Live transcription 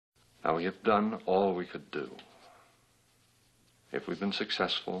Now, we have done all we could do. If we've been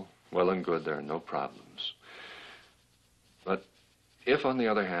successful, well and good, there are no problems. But if, on the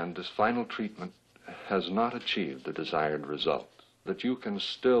other hand, this final treatment has not achieved the desired result, that you can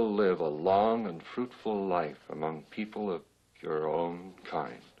still live a long and fruitful life among people of your own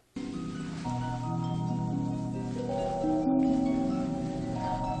kind.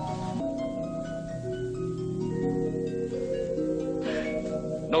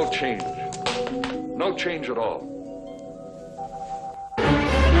 No change. No change at all.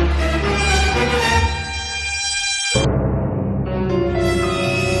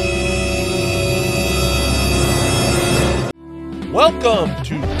 Welcome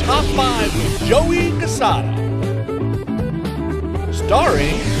to Top 5 with Joey Casada.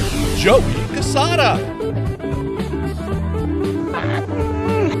 Starring Joey Casada.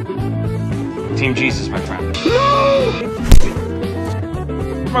 Team Jesus, my friend. No!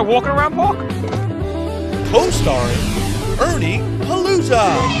 Am I walking around park? Co-starring Ernie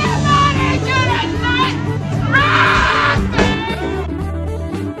Palooza.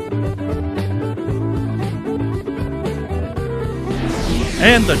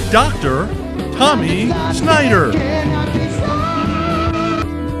 And the Doctor, Tommy Snyder.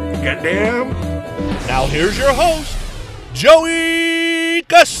 Goddamn. Now here's your host, Joey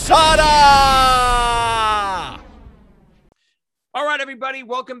Casada. All right, everybody.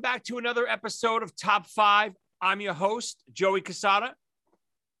 Welcome back to another episode of Top 5. I'm your host, Joey Casada.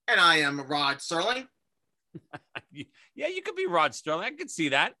 And I am Rod Serling. Yeah, you could be Rod Sterling. I could see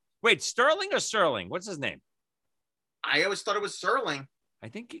that. Wait, Sterling or Serling? What's his name? I always thought it was Serling. I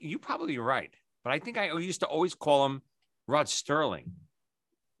think you probably are right. But I think I used to always call him Rod Sterling.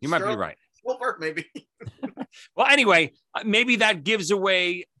 You might be right. Will work, maybe. Well, anyway, maybe that gives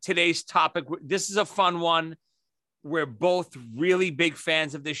away today's topic. This is a fun one. We're both really big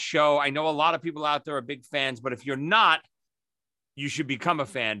fans of this show. I know a lot of people out there are big fans, but if you're not, you should become a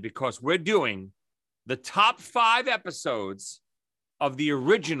fan because we're doing the top 5 episodes of the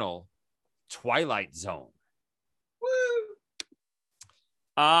original Twilight Zone.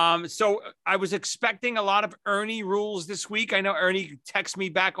 So I was expecting a lot of Ernie rules this week. I know Ernie texts me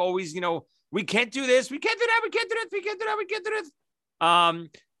back always, we can't do this. We can't do that. We can't do this. We can't do that. We can't do this.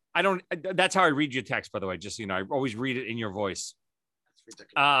 That's how I read your text, by the way, just, I always read it in your voice. That's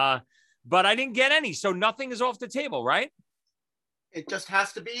ridiculous. But I didn't get any. So nothing is off the table, right? It just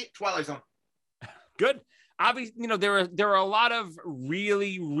has to be Twilight Zone. Good. Obviously, there are a lot of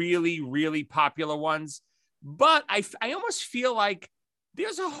really, really, really popular ones, but I almost feel like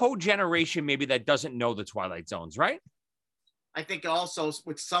there's a whole generation maybe that doesn't know the Twilight Zones, right? I think also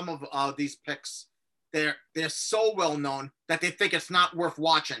with some of these picks, they're so well known that they think it's not worth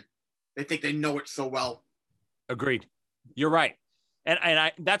watching. They think they know it so well. Agreed. You're right.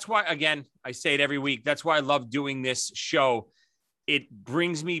 And that's why, again, I say it every week. That's why I love doing this show. It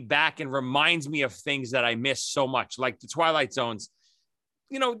brings me back and reminds me of things that I miss so much, like the Twilight Zones.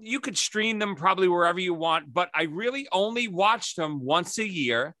 You could stream them probably wherever you want, but I really only watched them once a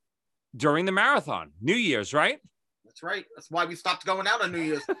year during the marathon, New Year's, right? That's right. That's why we stopped going out on New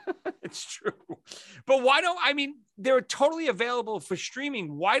Year's. It's true. But they're totally available for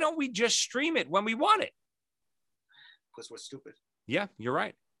streaming. Why don't we just stream it when we want it? Because we're stupid. Yeah, you're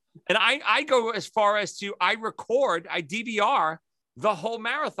right. And I go as far as to, I DVR the whole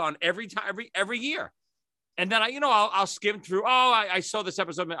marathon every time, every year. And then I'll skim through. I saw this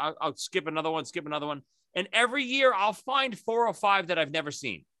episode. I'll skip another one. And every year I'll find 4 or 5 that I've never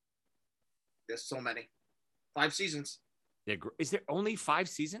seen. There's so many. 5 seasons. Is there only 5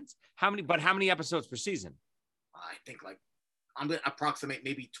 seasons? How many episodes per season? I think I'm going to approximate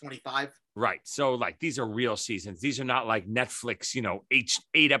maybe 25. Right. So these are real seasons. These are not like Netflix,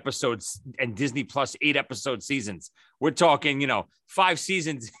 8 episodes and Disney Plus 8 episode seasons. We're talking, 5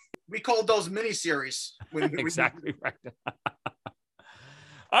 seasons. We called those miniseries. Exactly right.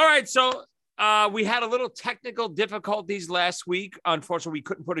 All right. So we had a little technical difficulties last week. Unfortunately, we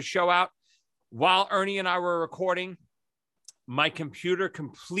couldn't put a show out while Ernie and I were recording. My computer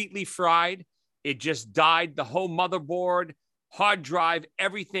completely fried. It just died. The whole motherboard, hard drive,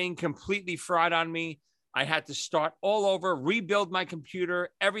 everything completely fried on me. I had to start all over, rebuild my computer.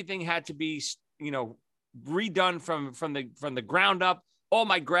 Everything had to be, redone from the ground up. All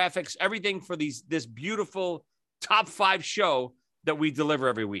my graphics, everything for this beautiful top 5 show that we deliver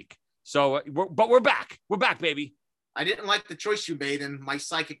every week. So, we're back. We're back, baby. I didn't like the choice you made, and my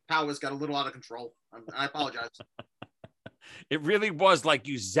psychic powers got a little out of control. I apologize. It really was like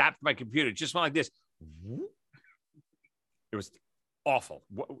you zapped my computer. It just went like this. It was awful.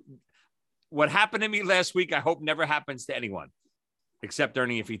 What happened to me last week, I hope never happens to anyone. Except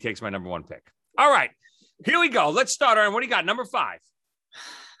Ernie if he takes my number 1 pick. All right, here we go. Let's start, Ernie. What do you got? Number 5.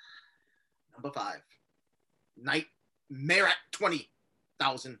 Number 5. Nightmare at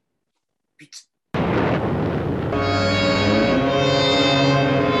 20,000 feet.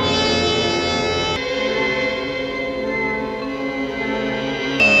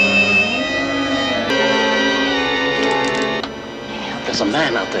 There's a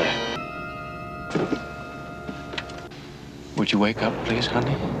man out there. Would you wake up, please,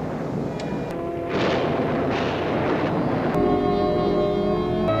 honey?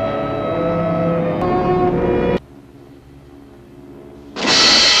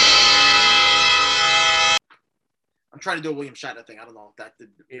 I'm trying to do a William Shatner thing. I don't know if that did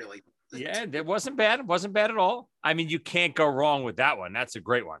really. Yeah, it wasn't bad. It wasn't bad at all. I mean, you can't go wrong with that one. That's a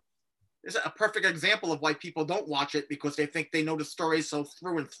great one. It's a perfect example of why people don't watch it, because they think they know the story so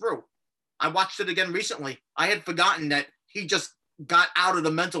through and through. I watched it again recently. I had forgotten that he just got out of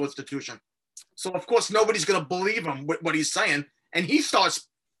the mental institution. So, of course, nobody's going to believe him with what he's saying. And he starts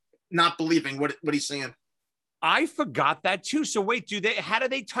not believing what he's saying. I forgot that too. So wait, how do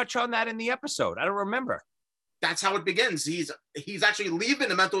they touch on that in the episode? I don't remember. That's how it begins. He's actually leaving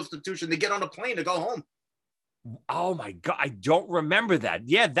the mental institution to get on a plane to go home. Oh my God. I don't remember that.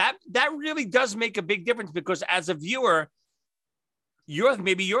 Yeah, that really does make a big difference, because as a viewer,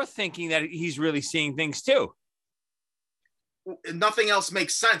 you're thinking that he's really seeing things too. Nothing else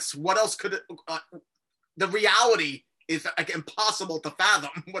makes sense. What else could it, the reality is like impossible to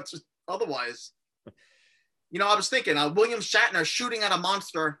fathom. What's otherwise? You know, I was thinking William Shatner shooting at a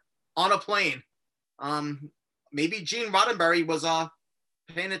monster on a plane. Maybe Gene Roddenberry was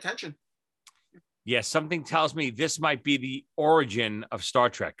paying attention. Yeah, something tells me this might be the origin of Star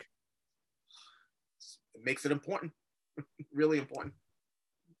Trek. It makes it important. Really important.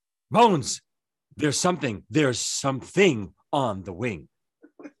 Bones, there's something on the wing.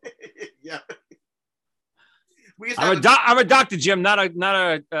 Yeah. I'm a doctor, Jim, not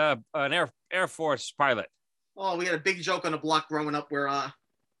an Air Force pilot. Oh, we had a big joke on the block growing up where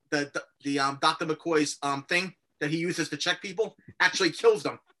the Dr. McCoy's thing that he uses to check people actually kills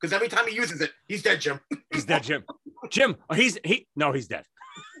them, because every time he uses it, he's dead, Jim. He's dead, Jim. Jim, he's dead.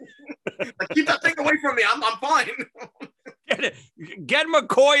 Like, keep that thing away from me. I'm fine. Get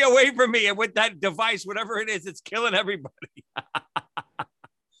McCoy away from me, and with that device, whatever it is, it's killing everybody.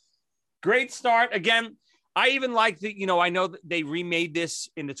 Great start again. I even like I know that they remade this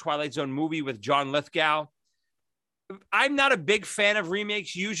in the Twilight Zone movie with John Lithgow. I'm not a big fan of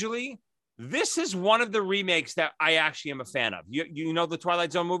remakes usually. This is one of the remakes that I actually am a fan of. You know the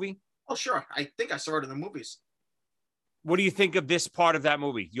Twilight Zone movie? Oh, sure. I think I saw it in the movies. What do you think of this part of that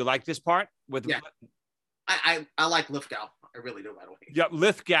movie? You like this part? Yeah. I like Lithgow. I really do, by the way. Yeah,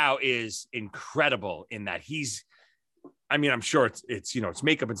 Lithgow is incredible in that. I'm sure it's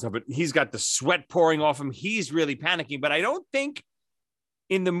makeup and stuff, but he's got the sweat pouring off him. He's really panicking, but I don't think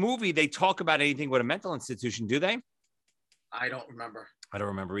in the movie they talk about anything with a mental institution, do they? I don't remember. I don't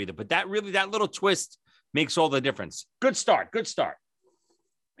remember either, but that little twist makes all the difference. Good start. Thank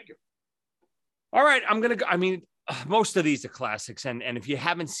you. All right, I'm going to go. Most of these are classics. And if you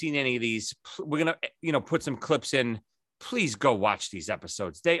haven't seen any of these, we're going to, put some clips in. Please go watch these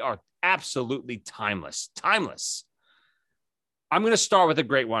episodes. They are absolutely timeless. I'm going to start with a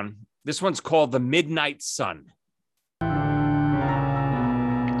great one. This one's called The Midnight Sun.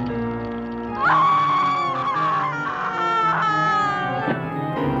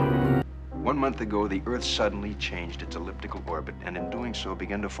 One month ago, the Earth suddenly changed its elliptical orbit, and in doing so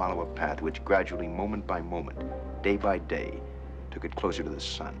began to follow a path which gradually, moment by moment, day by day, took it closer to the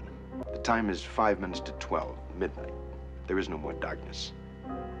sun. The time is 5 minutes to 12, midnight. There is no more darkness.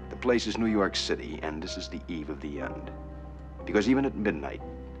 The place is New York City, and this is the eve of the end. Because even at midnight,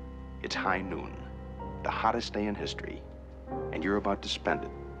 it's high noon, the hottest day in history, and you're about to spend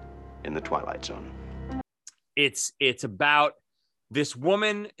it in the Twilight Zone. It's about this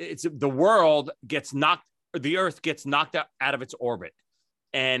woman. The Earth gets knocked out of its orbit,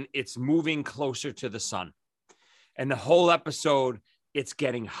 and it's moving closer to the sun. And the whole episode, it's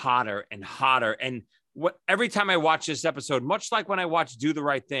getting hotter and hotter. And every time I watch this episode, much like when I watch Do the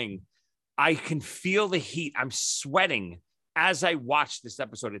Right Thing, I can feel the heat. I'm sweating as I watch this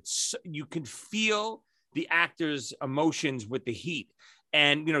episode. You can feel the actors' emotions with the heat.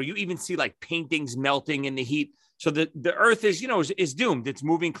 And, you even see like paintings melting in the heat. So the Earth is doomed. It's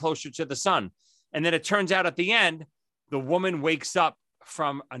moving closer to the sun. And then it turns out at the end, the woman wakes up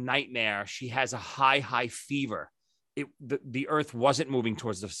from a nightmare. She has a high fever. The Earth wasn't moving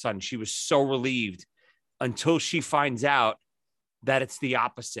towards the sun. She was so relieved until she finds out that it's the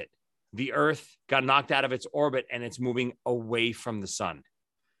opposite. the Earth got knocked out of its orbit and it's moving away from the sun.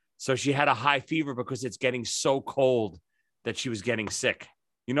 So she had a high fever because it's getting so cold that she was getting sick.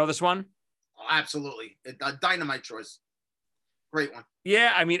 You know this one? Oh, absolutely. A dynamite choice. Great one.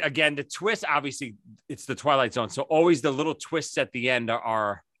 Yeah, I mean, again, the twist, obviously, it's the Twilight Zone. So always the little twists at the end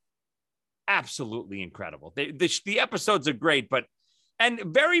are absolutely incredible. The episodes are great, and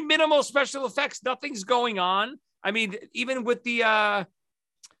very minimal special effects. Nothing's going on. I mean, even with the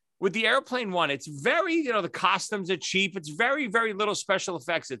airplane one, it's very, the costumes are cheap. It's very, very little special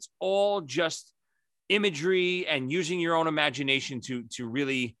effects. It's all just imagery and using your own imagination to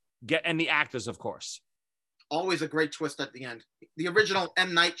really get, and the actors, of course. Always a great twist at the end. The original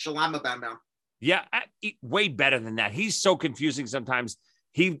M. Night Shyamalan. Yeah, way better than that. He's so confusing sometimes.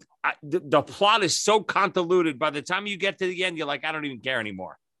 The plot is so convoluted. By the time you get to the end, you're like, I don't even care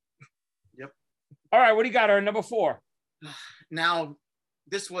anymore. Yep. All right, what do you got, Aaron? Number 4. Now,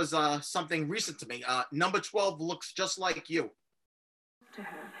 this was something recent to me. Number 12 looks just like you. To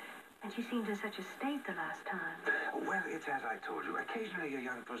her, and she seemed in such a state the last time. Well, it's as I told you. Occasionally a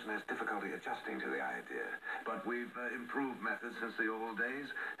young person has difficulty adjusting to the idea. But we've improved methods since the old days,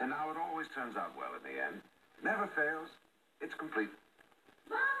 and now it always turns out well in the end. Never fails. It's complete.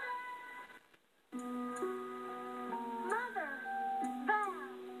 Mother! Val!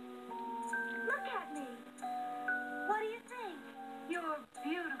 Look at me! What do you think? You're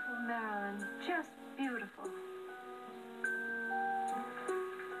beautiful, Marilyn. Just beautiful.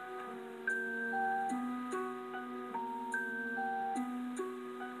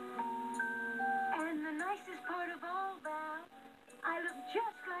 And the nicest part of all, Val, I look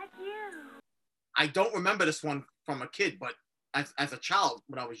just like you. I don't remember this one from a kid, but as a child,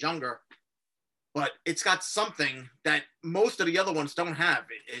 when I was younger, but it's got something that most of the other ones don't have.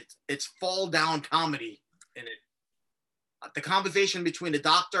 It's fall down comedy in it. The conversation between the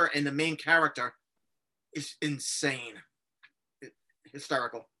doctor and the main character is insane.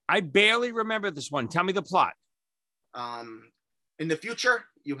 Hysterical. I barely remember this one. Tell me the plot. In the future,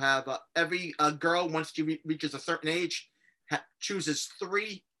 you have every girl, once she reaches a certain age, chooses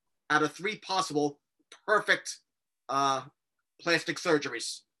 3 out of 3 possible perfect plastic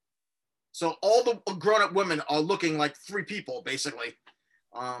surgeries. So all the grown-up women are looking like 3 people, basically.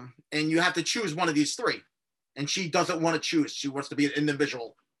 And you have to choose one of these 3. And she doesn't want to choose. She wants to be an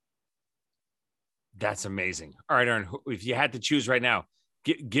individual. That's amazing. All right, Aaron, if you had to choose right now,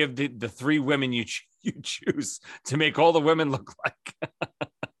 give the 3 women you choose to make all the women look like.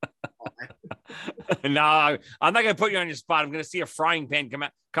 No, I'm not going to put you on your spot. I'm going to see a frying pan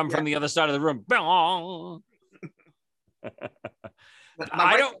come from the other side of the room.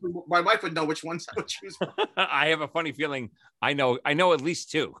 My wife would know which ones I would choose. I have a funny feeling. I know at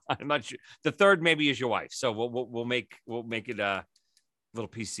least 2. I'm not sure. The third maybe is your wife. So we'll make it a little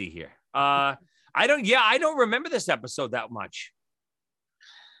PC here. I don't remember this episode that much.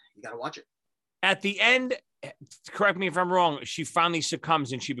 You got to watch it. At the end, correct me if I'm wrong, she finally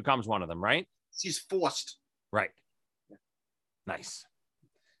succumbs and she becomes one of them, right? She's forced. Right. Nice.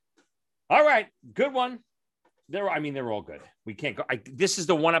 All right. Good one. They're all good. We can't go. This is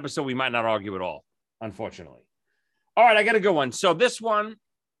the one episode we might not argue at all, unfortunately. All right. I got a good one. So this one,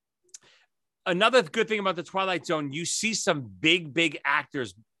 another good thing about the Twilight Zone, you see some big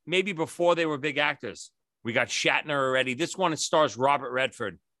actors, maybe before they were big actors. We got Shatner already. This one, it stars Robert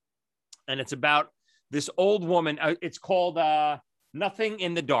Redford. And it's about this old woman. It's called Nothing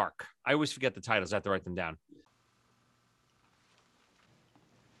in the Dark. I always forget the titles. I have to write them down.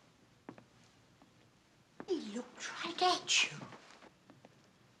 He looked right at you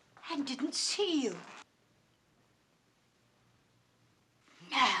and didn't see you.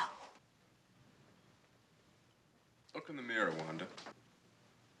 No. Look in the mirror, Wanda.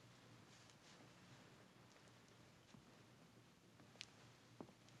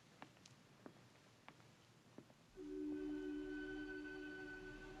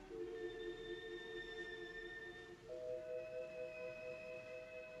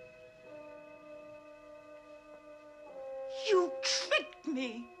 You tricked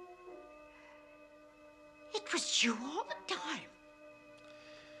me. It was you all the time.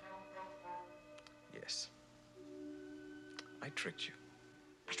 Yes. I tricked you.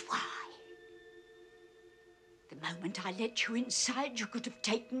 But why? The moment I let you inside, you could have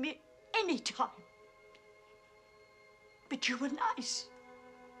taken me any time. But you were nice.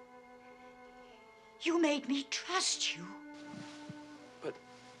 You made me trust you. But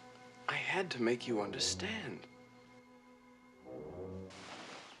I had to make you understand.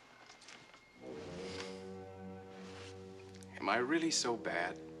 Am I really so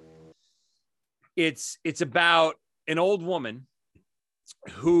bad? It's about an old woman.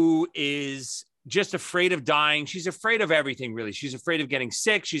 who is just afraid of dying. She's afraid of everything, really. She's afraid of getting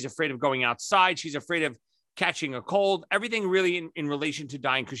sick. She's afraid of going outside. She's afraid of catching a cold, everything really in relation to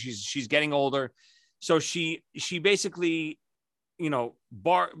dying, because she's getting older. So she basically,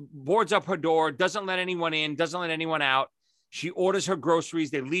 boards up her door, doesn't let anyone in, doesn't let anyone out. She orders her groceries.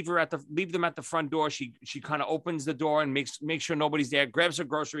 They leave them at the front door. She kind of opens the door and makes sure nobody's there, grabs her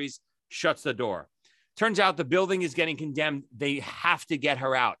groceries, shuts the door. Turns out the building is getting condemned. They have to get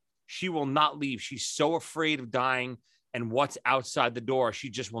her out. She will not leave. She's so afraid of dying and what's outside the door. She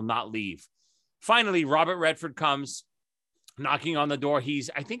just will not leave. Finally, Robert Redford comes knocking on the door.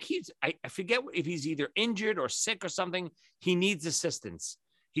 I forget if he's either injured or sick or something. He needs assistance.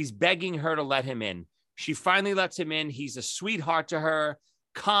 He's begging her to let him in. She finally lets him in. He's a sweetheart to her,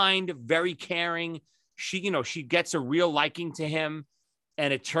 kind, very caring. She gets a real liking to him.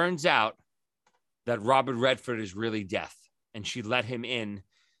 And it turns out that Robert Redford is really death. And she let him in.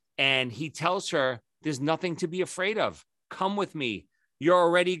 And he tells her, there's nothing to be afraid of. Come with me. You're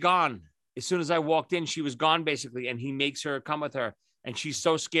already gone. As soon as I walked in, she was gone, basically. And he makes her come with her. And she's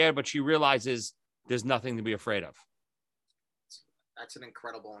so scared, but she realizes there's nothing to be afraid of. That's an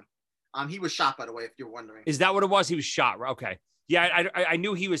incredible one. He was shot, by the way, if you're wondering. Is that what it was? He was shot. Okay. Yeah, I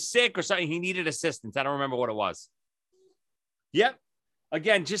knew he was sick or something. He needed assistance. I don't remember what it was. Yep.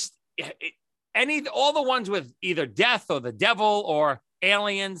 Again, just all the ones with either death or the devil or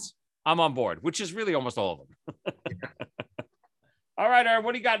aliens, I'm on board, which is really almost all of them. All right, Aaron,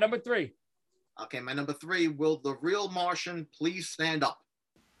 what do you got? Number 3. Okay, my number 3, will the real Martian please stand up?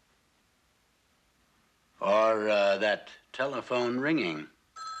 Or that telephone ringing.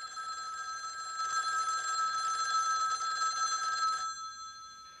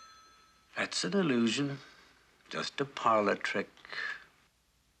 That's an illusion. Just a parlor trick.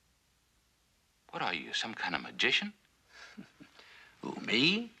 What are you, some kind of magician? Who,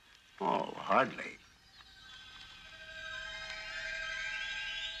 me? Oh, hardly.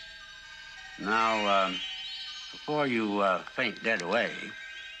 Now, before you faint dead away,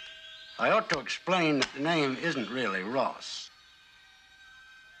 I ought to explain that the name isn't really Ross.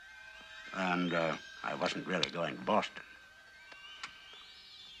 And I wasn't really going to Boston.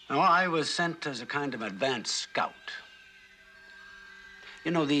 No, I was sent as a kind of advanced scout.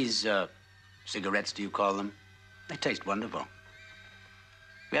 You know these cigarettes, do you call them? They taste wonderful.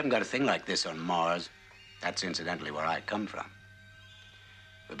 We haven't got a thing like this on Mars. That's incidentally where I come from.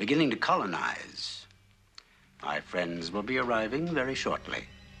 We're beginning to colonize. My friends will be arriving very shortly.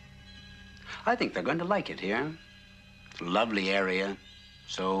 I think they're going to like it here. It's a lovely area.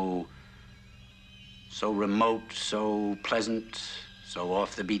 So remote, so pleasant, so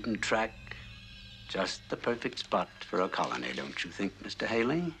off the beaten track. Just the perfect spot for a colony, don't you think, Mr.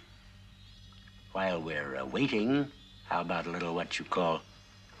 Haley? While we're waiting, how about a little what you call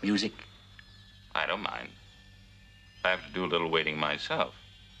music? I don't mind. I have to do a little waiting myself.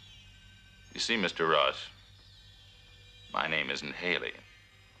 You see, Mr. Ross, my name isn't Haley.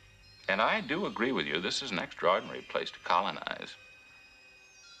 And I do agree with you, this is an extraordinary place to colonize.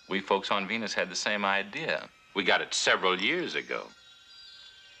 We folks on Venus had the same idea. We got it several years ago.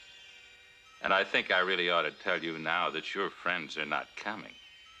 And I think I really ought to tell you now that your friends are not coming.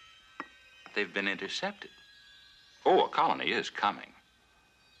 They've been intercepted. Oh, a colony is coming.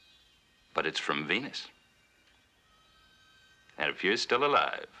 But it's from Venus. And if you're still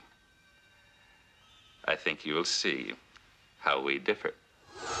alive, I think you'll see how we differ.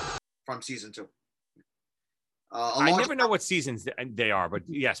 From season 2. I never know what seasons they are, but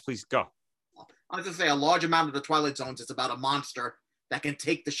yes, please go. I was going to say, a large amount of the Twilight Zones is about a monster that can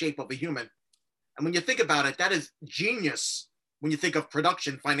take the shape of a human. And when you think about it, that is genius when you think of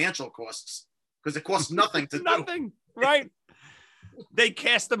production financial costs, because it costs nothing to do. Nothing, right? They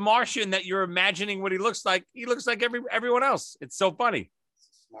cast the Martian that you're imagining what he looks like. He looks like everyone else. It's so funny.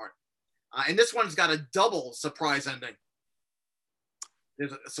 Smart. And this one's got a double surprise ending.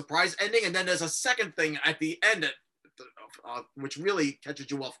 There's a surprise ending, and then there's a second thing at the end, which really catches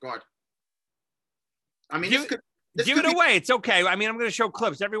you off guard. I mean, give it away. It's okay. I mean, I'm going to show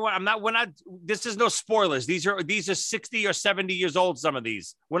clips. Everyone, this is no spoilers. These are 60 or 70 years old, some of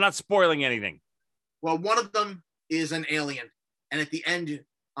these. We're not spoiling anything. Well, one of them is an alien. And at the end,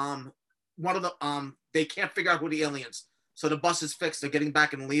 one of the, they can't figure out who the aliens. So the bus is fixed. They're getting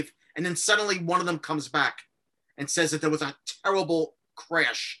back and leave. And then suddenly one of them comes back and says that there was a terrible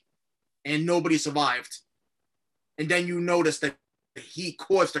crash and nobody survived. And then you notice that he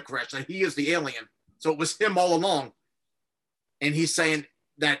caused the crash, that he is the alien. So it was him all along. And he's saying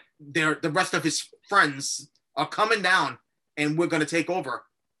that the rest of his friends are coming down and we're going to take over.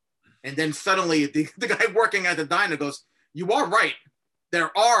 And then suddenly the guy working at the diner goes, "You are right.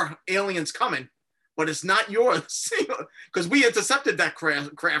 there are aliens coming, but it's not yours because we intercepted that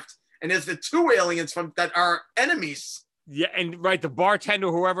craft, and there's the 2 aliens that are enemies. Yeah, and right, the bartender,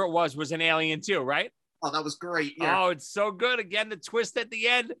 whoever it was an alien too, right? Oh, that was great. Yeah. Oh, it's so good. Again, the twist at the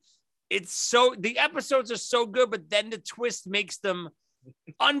end. The episodes are so good, but then the twist makes them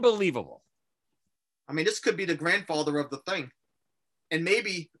unbelievable. I mean, this could be the grandfather of the thing, and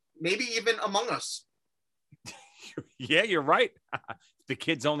maybe even Among Us. Yeah, you're right. The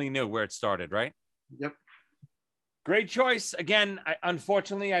kids only knew where it started, right? Yep. Great choice. Again,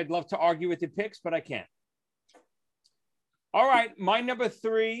 unfortunately, I'd love to argue with your picks, but I can't. All right, my number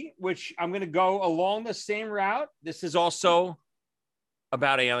 3, which I'm going to go along the same route. This is also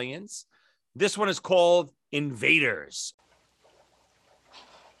about aliens. This one is called Invaders.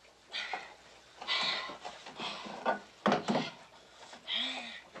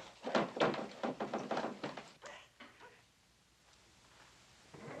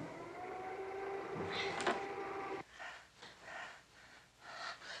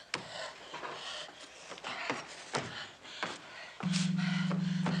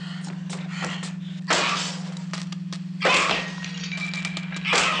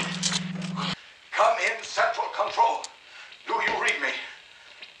 Come in, Central Control. Do you read me?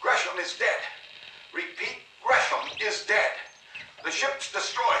 Gresham is dead. Repeat, Gresham is dead. The ship's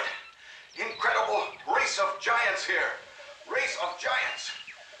destroyed. Incredible race of giants here. Race of giants.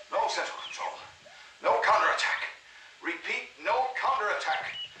 No Central Control. No counterattack. Repeat, no counterattack.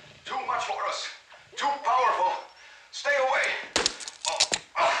 Too much for us. Too powerful. Stay away.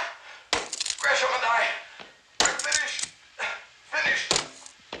 Gresham and I, we're finished. Finished.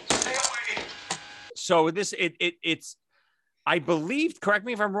 Stay away. So it's, I believe, correct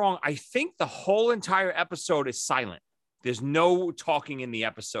me if I'm wrong, I think the whole entire episode is silent. There's no talking in the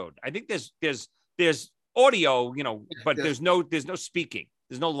episode. I think there's audio, but there's no speaking.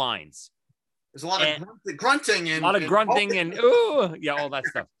 There's no lines. There's a lot of grunting and a lot of grunting and ooh, yeah, all that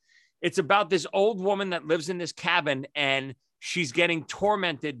stuff. It's about this old woman that lives in this cabin, and she's getting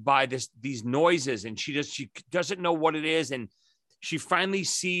tormented by these noises, and she doesn't know what it is, and she finally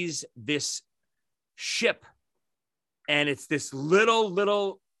sees this ship, and it's this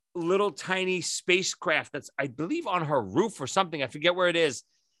little tiny spacecraft that's, I believe, on her roof or something. I forget where it is,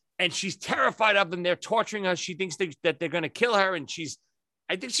 and she's terrified of them. They're torturing her. She thinks that they're going to kill her, and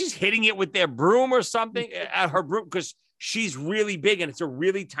I think she's hitting it with their broom or something at her broom because she's really big and it's a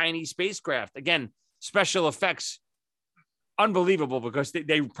really tiny spacecraft. Again, special effects, unbelievable, because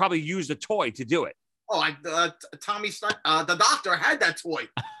they probably used a toy to do it. Oh, Tommy, the doctor had that toy.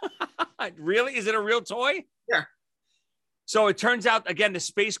 Really? Is it a real toy? Yeah. So it turns out, again, the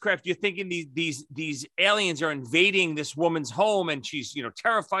spacecraft, you're thinking these aliens are invading this woman's home, and she's,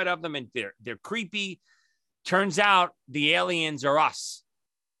 terrified of them, and they're creepy. Turns out the aliens are us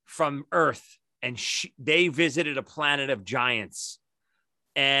from Earth, and they visited a planet of giants.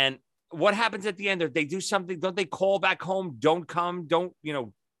 And what happens at the end? They do something. Don't they call back home? Don't come. Don't.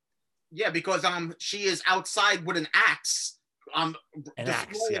 Yeah, because she is outside with an axe.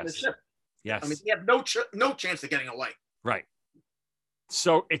 Destroying the ship. Yes. I mean, they have no chance of getting away. Right.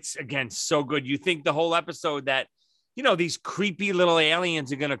 So it's, again, so good. You think the whole episode that, these creepy little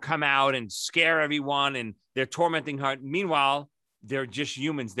aliens are going to come out and scare everyone, and they're tormenting her. Meanwhile, they're just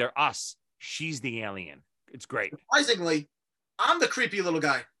humans. They're us. She's the alien. It's great. Surprisingly, I'm the creepy little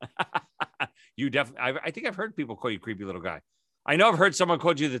guy. You definitely, I think I've heard people call you creepy little guy. I know I've heard someone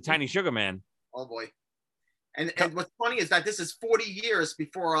called you the tiny sugar man. Oh boy. And what's funny is that this is 40 years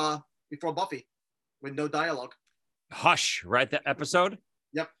before Buffy, with no dialogue. Hush, right? That episode?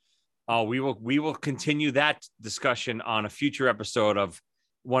 Yep. Oh, we will continue that discussion on a future episode of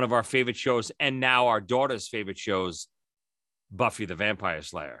one of our favorite shows, and now our daughter's favorite shows, Buffy the Vampire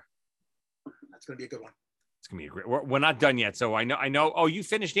Slayer. That's going to be a good one. It's going to be a great. We're not done yet, so I know. Oh, you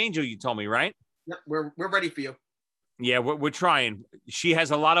finished Angel, you told me, right? Yep, we're ready for you. Yeah, we're trying. She has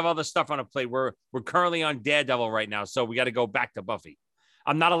a lot of other stuff on her plate. We're currently on Daredevil right now, so we got to go back to Buffy.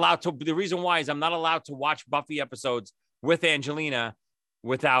 I'm not allowed to. The reason why is I'm not allowed to watch Buffy episodes with Angelina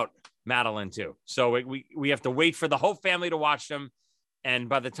without Madeline too. So we have to wait for the whole family to watch them, and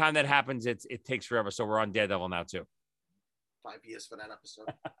by the time that happens, it takes forever. So we're on Daredevil now too. 5 years for that episode.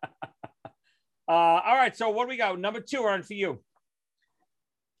 All right. So what do we got? Number 2 on for you.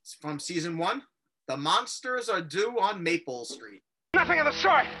 It's from season 1. The monsters are due on Maple Street. Nothing of the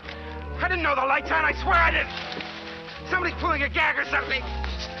sort. I didn't know the lights on. I swear I didn't. Somebody's pulling a gag or something.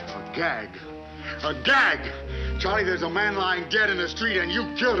 A gag? A gag? Charlie, there's a man lying dead in the street and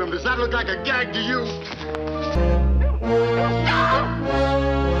you killed him. Does that look like a gag to you?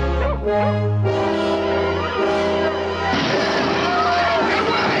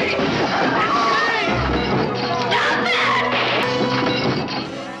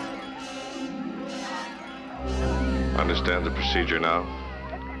 understand the procedure now?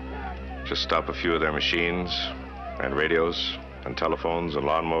 Just stop a few of their machines and radios and telephones and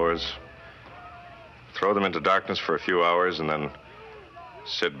lawnmowers. Throw them into darkness for a few hours and then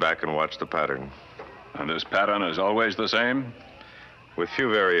sit back and watch the pattern. And this pattern is always the same? With few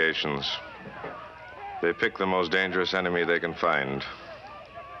variations. They pick the most dangerous enemy they can find,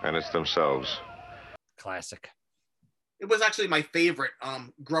 and it's themselves. Classic. It was actually my favorite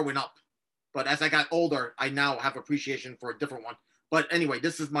growing up. But as I got older, I now have appreciation for a different one. But anyway,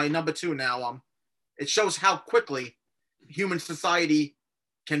 this is my number 2 now. It shows how quickly human society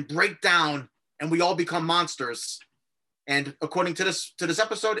can break down and we all become monsters. And according to this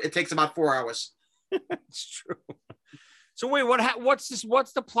episode, it takes about 4 hours. It's true. So wait, what's this?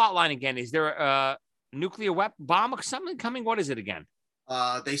 What's the plot line again? Is there a nuclear weapon bomb or something coming? What is it again?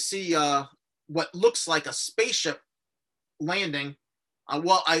 They see what looks like a spaceship landing.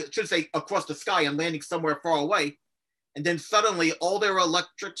 Well, I should say across the sky and landing somewhere far away. And then suddenly all their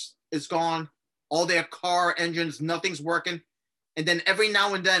electrics is gone. All their car engines, nothing's working. And then every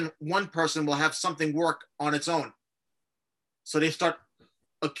now and then one person will have something work on its own. So they start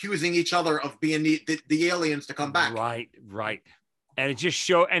accusing each other of being the aliens to come back. Right. And it just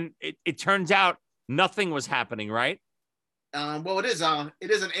and it turns out nothing was happening, right? Well, it is an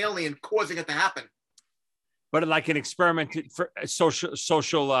alien causing it to happen. But like an experiment for a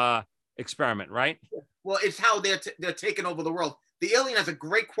social experiment, right? Well, it's how they're taking over the world. The alien has a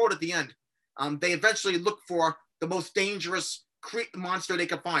great quote at the end. They eventually look for the most dangerous monster they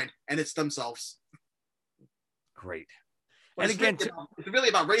can find, and it's themselves. Great. But and again, it's really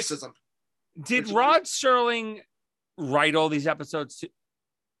about racism. Did Rod Serling write all these episodes too?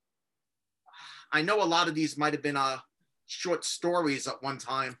 I know a lot of these might have been short stories at one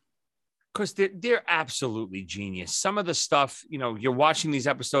time. Because they're absolutely genius. Some of the stuff, you're watching these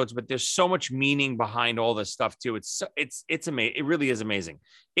episodes, but there's so much meaning behind all this stuff too. It's amazing. It really is amazing.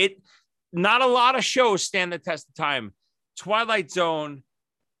 Not a lot of shows stand the test of time. Twilight Zone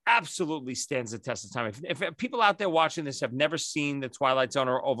absolutely stands the test of time. If people out there watching this have never seen the Twilight Zone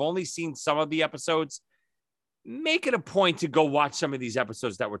or have only seen some of the episodes, make it a point to go watch some of these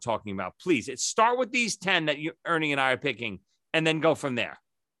episodes that we're talking about. Please, start with these 10 that Ernie and I are picking, and then go from there.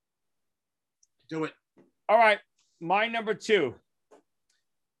 Do it. All right. My number 2.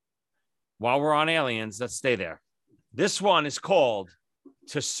 While we're on aliens, let's stay there. This one is called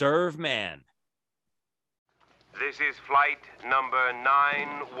To Serve Man. This is flight number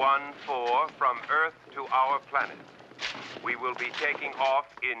 914 from Earth to our planet. We will be taking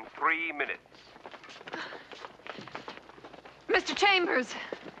off in 3 minutes. Mr. Chambers.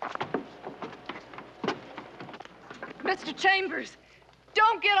 Mr. Chambers,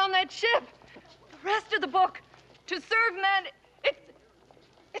 don't get on that ship. The rest of the book, To Serve Man,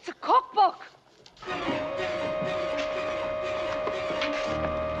 it's a cookbook.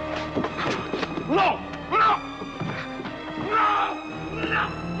 No! No! No! No!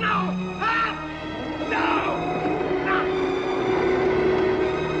 No! Ah!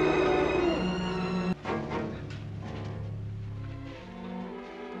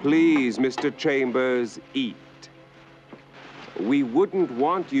 Please, Mr. Chambers, eat. We wouldn't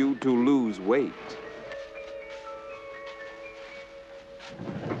want you to lose weight.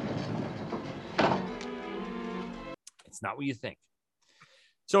 It's not what you think.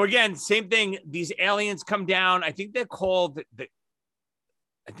 So again, same thing. These aliens come down. I think they're called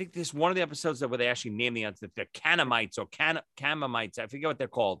I think this one of the episodes where they actually name the aliens, the Canamites or Camamites. I forget what they're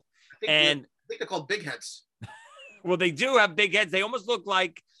called. I think they're called big heads. Well, they do have big heads. They almost look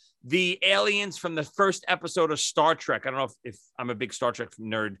like the aliens from the first episode of Star Trek. I don't know if I'm a big Star Trek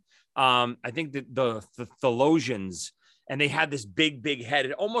nerd. I think the Thelosians, and they had this big head.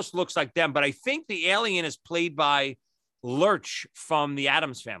 It almost looks like them, but I think the alien is played by Lurch from the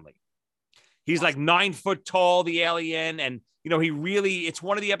Addams Family. He's like 9 foot tall, the alien. And, it's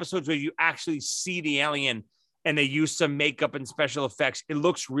one of the episodes where you actually see the alien and they use some makeup and special effects. It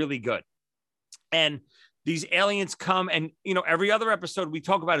looks really good. And these aliens come and, every other episode we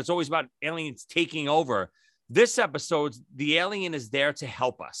talk about, it's always about aliens taking over. This episode, the alien is there to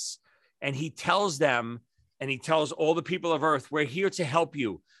help us. And he tells them, and he tells all the people of Earth, we're here to help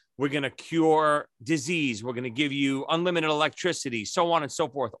you. We're going to cure disease. We're going to give you unlimited electricity, so on and so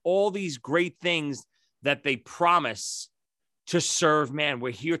forth. All these great things that they promise to serve man.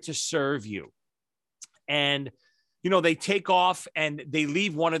 We're here to serve you. And, they take off and they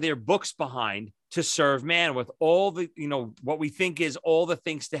leave one of their books behind, To Serve Man, with all the, what we think is all the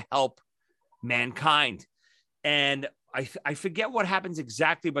things to help mankind. And I forget what happens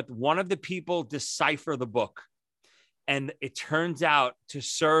exactly, but one of the people decipher the book. And it turns out to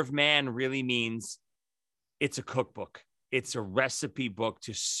serve man really means it's a cookbook. It's a recipe book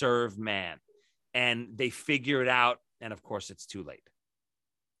to serve man. And they figure it out. And of course, it's too late.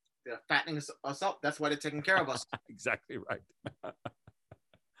 They're fattening us up. That's why they're taking care of us. Exactly right.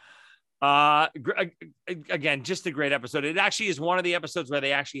 Again, just a great episode. It actually is one of the episodes where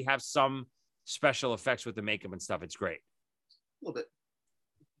they actually have some special effects with the makeup and stuff. It's great. A little bit.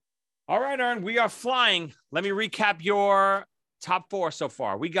 All right, Ern, we are flying. Let me recap your top 4 so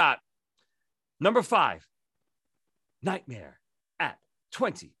far. We got number 5, Nightmare at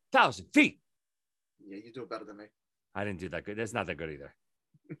 20,000 feet. Yeah, you do it better than me. I didn't do that good. That's not that good either.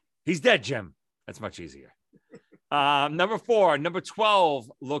 He's dead, Jim. That's much easier. Number 4, number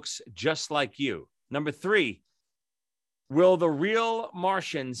 12, Looks Just Like You. Number 3, Will the Real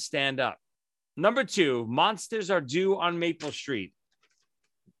Martians Stand Up? Number 2, Monsters Are Due on Maple Street.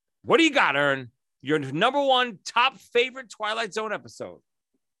 What do you got, Ern? Your number 1 top favorite Twilight Zone episode.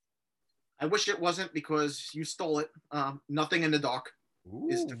 I wish it wasn't because you stole it. Nothing in the Dark.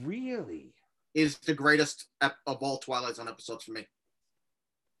 Really? Is the greatest of all Twilight Zone episodes for me.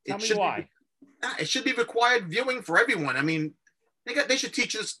 Tell me why. It should be required viewing for everyone. I mean, they should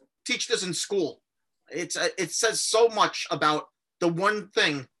teach this in school. It says so much about the one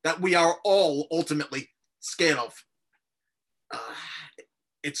thing that we are all ultimately scared of.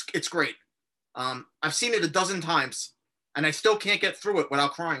 It's great. I've seen it a dozen times, and I still can't get through it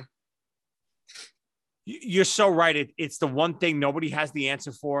without crying. You're so right. It's the one thing nobody has the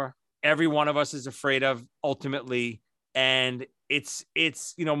answer for. Every one of us is afraid of ultimately. And it's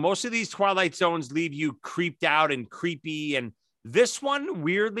most of these Twilight Zones leave you creeped out and creepy. And this one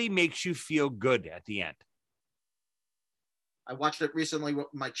weirdly makes you feel good at the end. I watched it recently with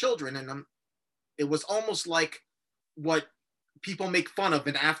my children, and it was almost like what people make fun of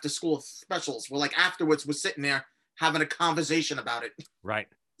in after school specials, where like afterwards we're sitting there having a conversation about it. Right.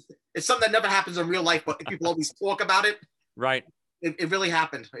 It's something that never happens in real life, but people always talk about it. Right. It really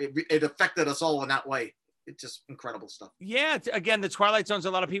happened. It affected us all in that way. It's just incredible stuff. Yeah. Again, the Twilight Zones,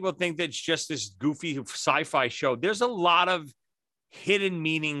 a lot of people think that it's just this goofy sci-fi show. There's a lot of hidden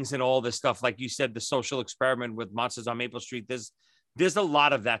meanings in all this stuff. Like you said, the social experiment with Monsters on Maple Street. There's a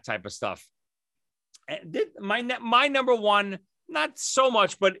lot of that type of stuff. My number 1, not so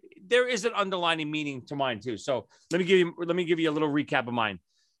much, but there is an underlining meaning to mine too. So let me give you a little recap of mine.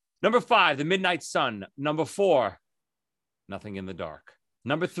 Number 5, The Midnight Sun. Number 4, Nothing in the Dark.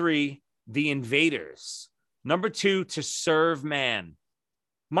 Number 3, The Invaders. Number 2, To Serve Man.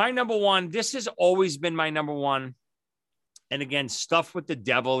 My number 1, this has always been my number 1. And again, stuff with the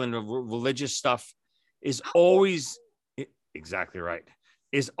devil and religious stuff is always, exactly right,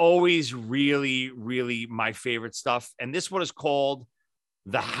 is always really, really my favorite stuff. And this one is called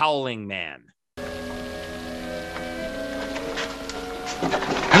The Howling Man.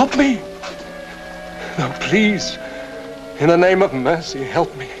 Help me! No, please. In the name of mercy,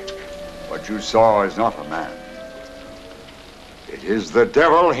 help me. What you saw is not a man. It is the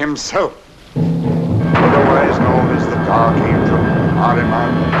devil himself. Otherwise known as the Dark Angel,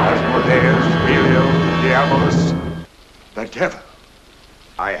 Ahriman, Asmodeus, Belial, Diabolus. The devil.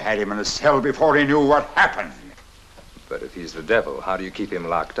 I had him in a cell before he knew what happened. But if he's the devil, how do you keep him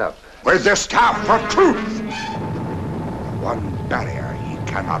locked up? With the staff of truth. One barrier he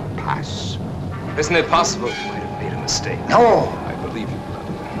cannot pass. Isn't it possible you might have made a mistake? No! I believe you,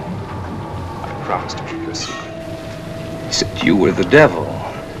 brother. I promise to keep your secret. You said you were the devil.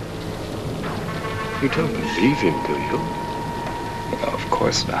 You don't believe him, do you? No, of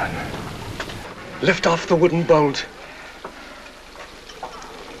course not. Lift off the wooden bolt.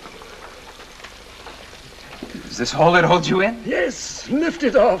 Is this all that holds you in? Yes, lift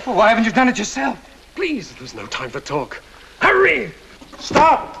it off. Well, why haven't you done it yourself? Please, there's no time for talk. Hurry!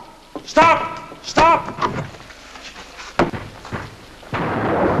 Stop! Stop! Stop!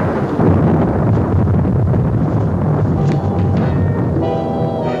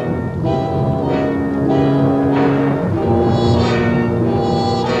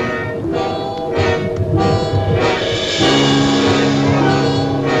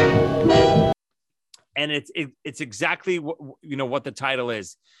 And it's exactly what the title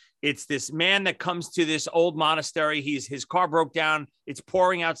is. It's this man that comes to this old monastery. His car broke down. It's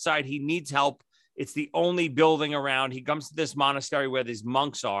pouring outside. He needs help. It's the only building around. He comes to this monastery where these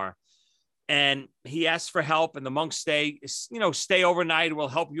monks are, and he asks for help. And the monks stay overnight. We'll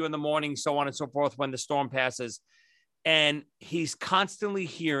help you in the morning, so on and so forth when the storm passes. And he's constantly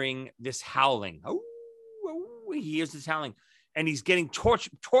hearing this howling. Oh, he hears this howling. And he's getting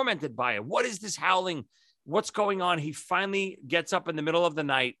tormented by it. What is this howling? What's going on? He finally gets up in the middle of the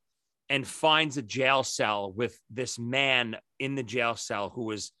night and finds a jail cell with this man in the jail cell who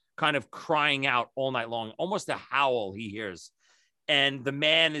is kind of crying out all night long, almost a howl he hears. And the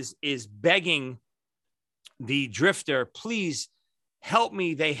man is begging the drifter, please help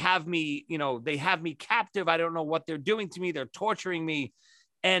me. They have me, they have me captive. I don't know what they're doing to me. They're torturing me.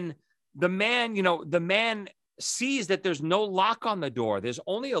 And the man sees that there's no lock on the door. There's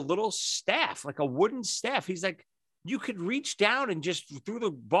only a little staff, like a wooden staff. He's like, you could reach down and just through the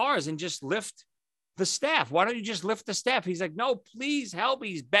bars and just lift the staff. Why don't you just lift the staff? He's like, no, please help me.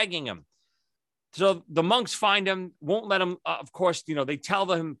 He's begging him. So the monks find him, won't let him. Of course, they tell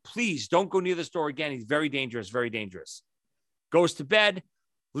him, please don't go near this door again. He's very dangerous, very dangerous. Goes to bed.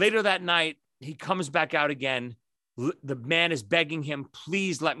 Later that night, he comes back out again. The man is begging him,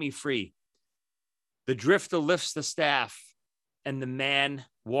 please let me free. The drifter lifts the staff, and the man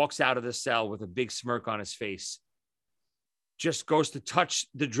walks out of the cell with a big smirk on his face. Just goes to touch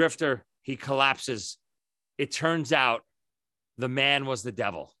the drifter. He collapses. It turns out the man was the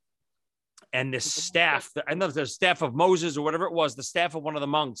devil. And this staff, I know the staff of Moses or whatever it was, the staff of one of the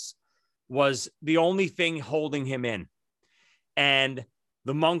monks was the only thing holding him in. And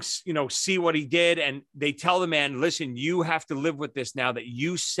the monks, see what he did. And they tell the man, listen, you have to live with this now that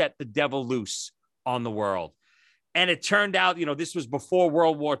you set the devil loose on the world. And it turned out, this was before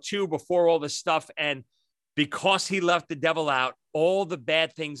World War II, before all this stuff. And because he left the devil out, all the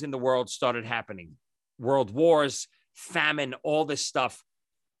bad things in the world started happening. World wars, famine, all this stuff.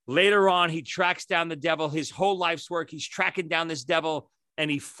 Later on, he tracks down the devil. His whole life's work, he's tracking down this devil,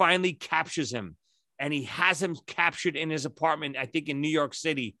 and he finally captures him. And he has him captured in his apartment, I think in New York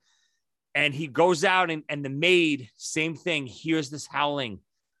City. And he goes out, and the maid, same thing, hears this howling,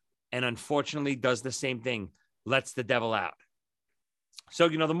 and unfortunately does the same thing, lets the devil out. So,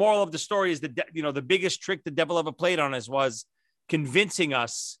 the moral of the story is the biggest trick the devil ever played on us was convincing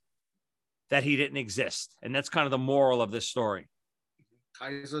us that he didn't exist. And that's kind of the moral of this story.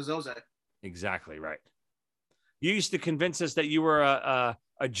 Kaiser Soze. Exactly right. You used to convince us that you were a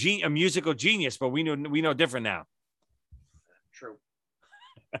musical genius, but we know different now. True.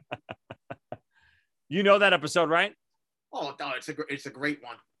 You know that episode, right? Oh no, it's a great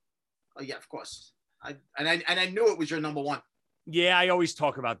one. Oh yeah, of course. I knew it was your number one. Yeah, I always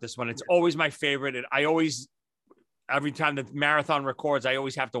talk about this one. It's always my favorite. And every time the marathon records, I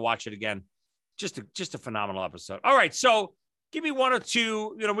always have to watch it again. Just a phenomenal episode. All right, so give me one or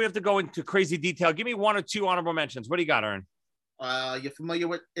two. We have to go into crazy detail. Give me one or two honorable mentions. What do you got, Ern? You familiar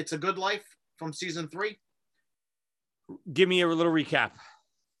with It's a Good Life from season 3? Give me a little recap.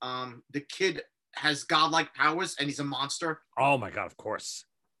 The kid has godlike powers and he's a monster. Oh my God, of course.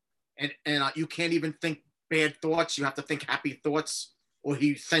 And you can't even think bad thoughts. You have to think happy thoughts, or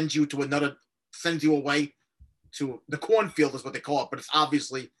he sends you away to the cornfield is what they call it, but it's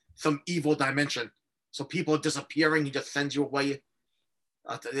obviously some evil dimension. So people are disappearing. He just sends you away.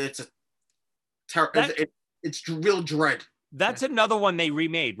 It's real dread. That's another one they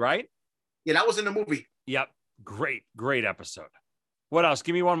remade, right? Yeah, that was in the movie. Yep. Great episode. What else?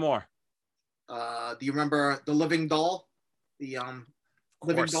 Give me one more. Do you remember The Living Doll? The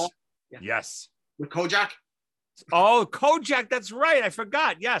Living Doll? Yeah. Yes. With Kojak? Oh, Kojak. That's right. I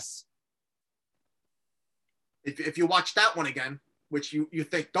forgot. Yes. If you watch that one again, which you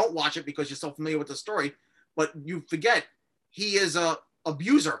think don't watch it because you're so familiar with the story, but you forget he is a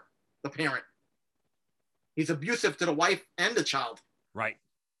abuser, the parent. He's abusive to the wife and the child. Right.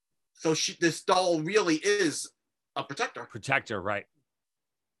 So this doll really is a protector. Protector, right.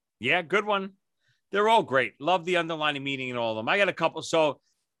 Yeah, good one. They're all great. Love the underlying meaning in all of them. I got a couple. So,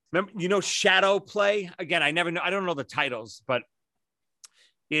 remember, Shadow Play? Again, I don't know the titles, but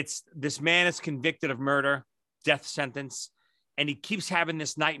it's this man is convicted of murder, death sentence, and he keeps having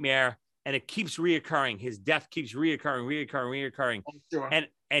this nightmare, and it keeps reoccurring. His death keeps reoccurring. Oh, sure.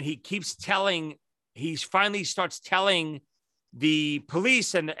 And he finally starts telling the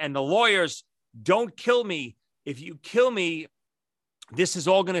police and the lawyers, don't kill me. If you kill me, this is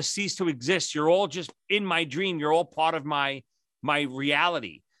all going to cease to exist. You're all just in my dream. You're all part of my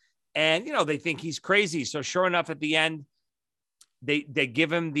reality. And, they think he's crazy. So sure enough, at the end, they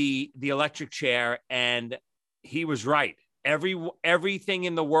give him the electric chair, and he was right. Everything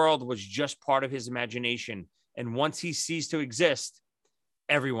in the world was just part of his imagination. And once he ceased to exist,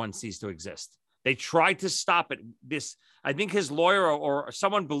 everyone ceased to exist. They tried to stop it. I think his lawyer or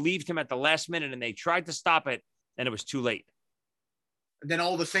someone believed him at the last minute, and they tried to stop it, and it was too late. And then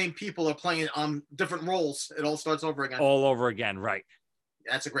all the same people are playing different roles. It all starts over again. All over again, right.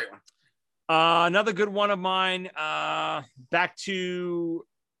 That's a great one. Another good one of mine, back to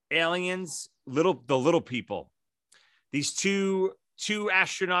Aliens, the little people. These two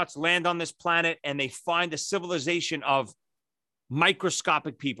astronauts land on this planet, and they find a civilization of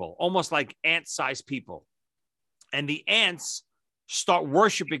microscopic people, almost like ant-sized people. And the ants start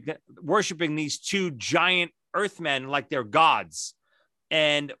worshiping these two giant earthmen like they're gods.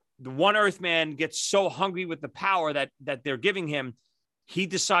 And the one earthman gets so hungry with the power that they're giving him, he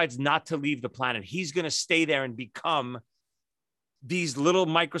decides not to leave the planet. He's going to stay there and become these little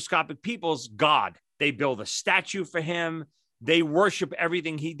microscopic people's god. They build a statue for him. They worship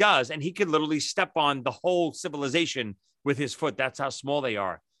everything he does. And he could literally step on the whole civilization with his foot. That's how small they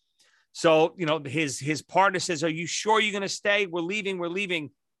are. So, you know, his partner says, are you sure you're going to stay? We're leaving.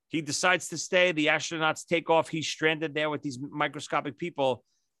 He decides to stay. The astronauts take off. He's stranded there with these microscopic people.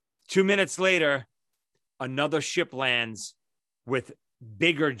 2 minutes later, another ship lands with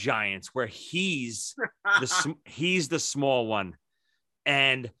bigger giants where he's the small one.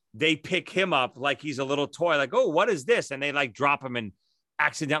 And they pick him up like he's a little toy, like, oh, what is this? And they like drop him and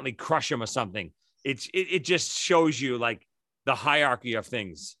accidentally crush him or something. It just shows you like the hierarchy of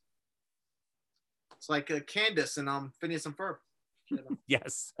things. It's like Candace and Phineas and Ferb.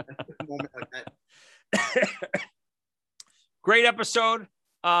 Yes. Moment like that. Great episode.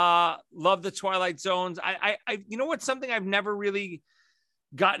 Love the Twilight Zones. I you know what? Something I've never really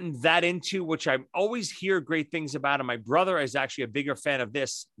gotten that into, which I always hear great things about, and my brother is actually a bigger fan of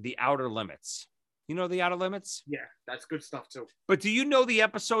this, The Outer Limits. You know The Outer Limits? Yeah, that's good stuff too. But do you know the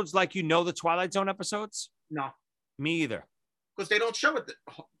episodes like you know the Twilight Zone episodes? No. Me either. Because they don't show it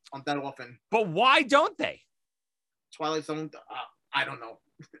that often. But why don't they? Twilight Zone, I don't know.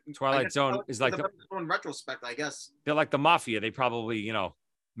 Twilight Zone is like in retrospect, I guess. They're like the mafia. They probably, you know,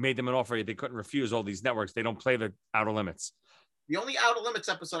 made them an offer they couldn't refuse. All these networks, they don't play the Outer Limits. The only Outer Limits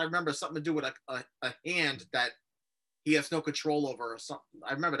episode I remember is something to do with a hand that he has no control over or something.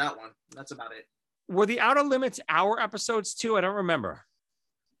 I remember that one. That's about it. Were the Outer Limits our episodes too? I don't remember.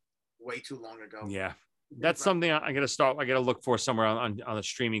 Way too long ago. Yeah. That's something I got to look for somewhere on a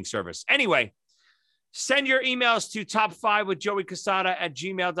streaming service. Anyway, send your emails to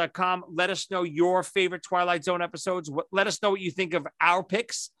top5withjoeycasada@gmail.com. Let us know your favorite Twilight Zone episodes. Let us know what you think of our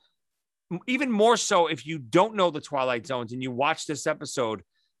picks. Even more so, if you don't know the Twilight Zones and you watch this episode,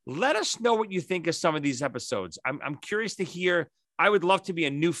 let us know what you think of some of these episodes. I'm curious to hear. I would love to be a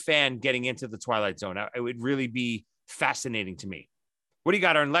new fan getting into the Twilight Zone. It would really be fascinating to me. What do you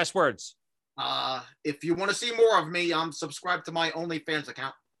got, Ern? Last words. If you want to see more of me, subscribe to my OnlyFans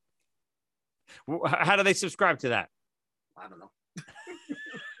account. How do they subscribe to that? I don't know.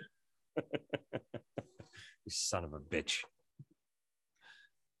 You son of a bitch.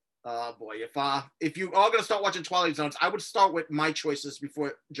 Boy, if you are gonna start watching Twilight Zones, I would start with my choices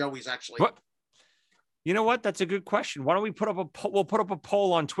before Joey's actually. What? You know what? That's a good question. Why don't we we'll put up a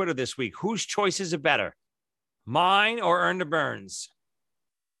poll on Twitter this week. Whose choices are better? Mine or Earn the Burns?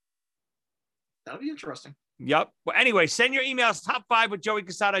 That'll be interesting. Yep. Well, anyway, send your emails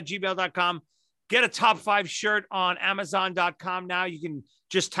top5withjoeycasada@gmail.com. Get a top 5 shirt on Amazon.com now. You can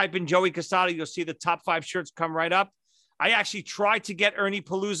just type in Joey Casada. You'll see the top 5 shirts come right up. I actually tried to get Ernie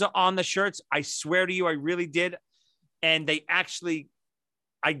Palooza on the shirts. I swear to you, I really did. And they actually,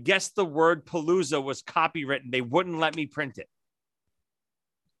 I guess the word Palooza was copywritten. They wouldn't let me print it.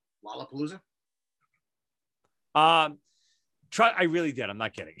 Lollapalooza? I really did. I'm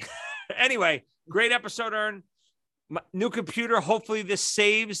not kidding. Anyway, great episode, Ern. My new computer. Hopefully this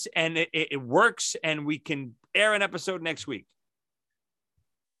saves and it works and we can air an episode next week.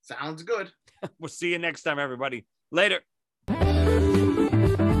 Sounds good. We'll see you next time, everybody. Later.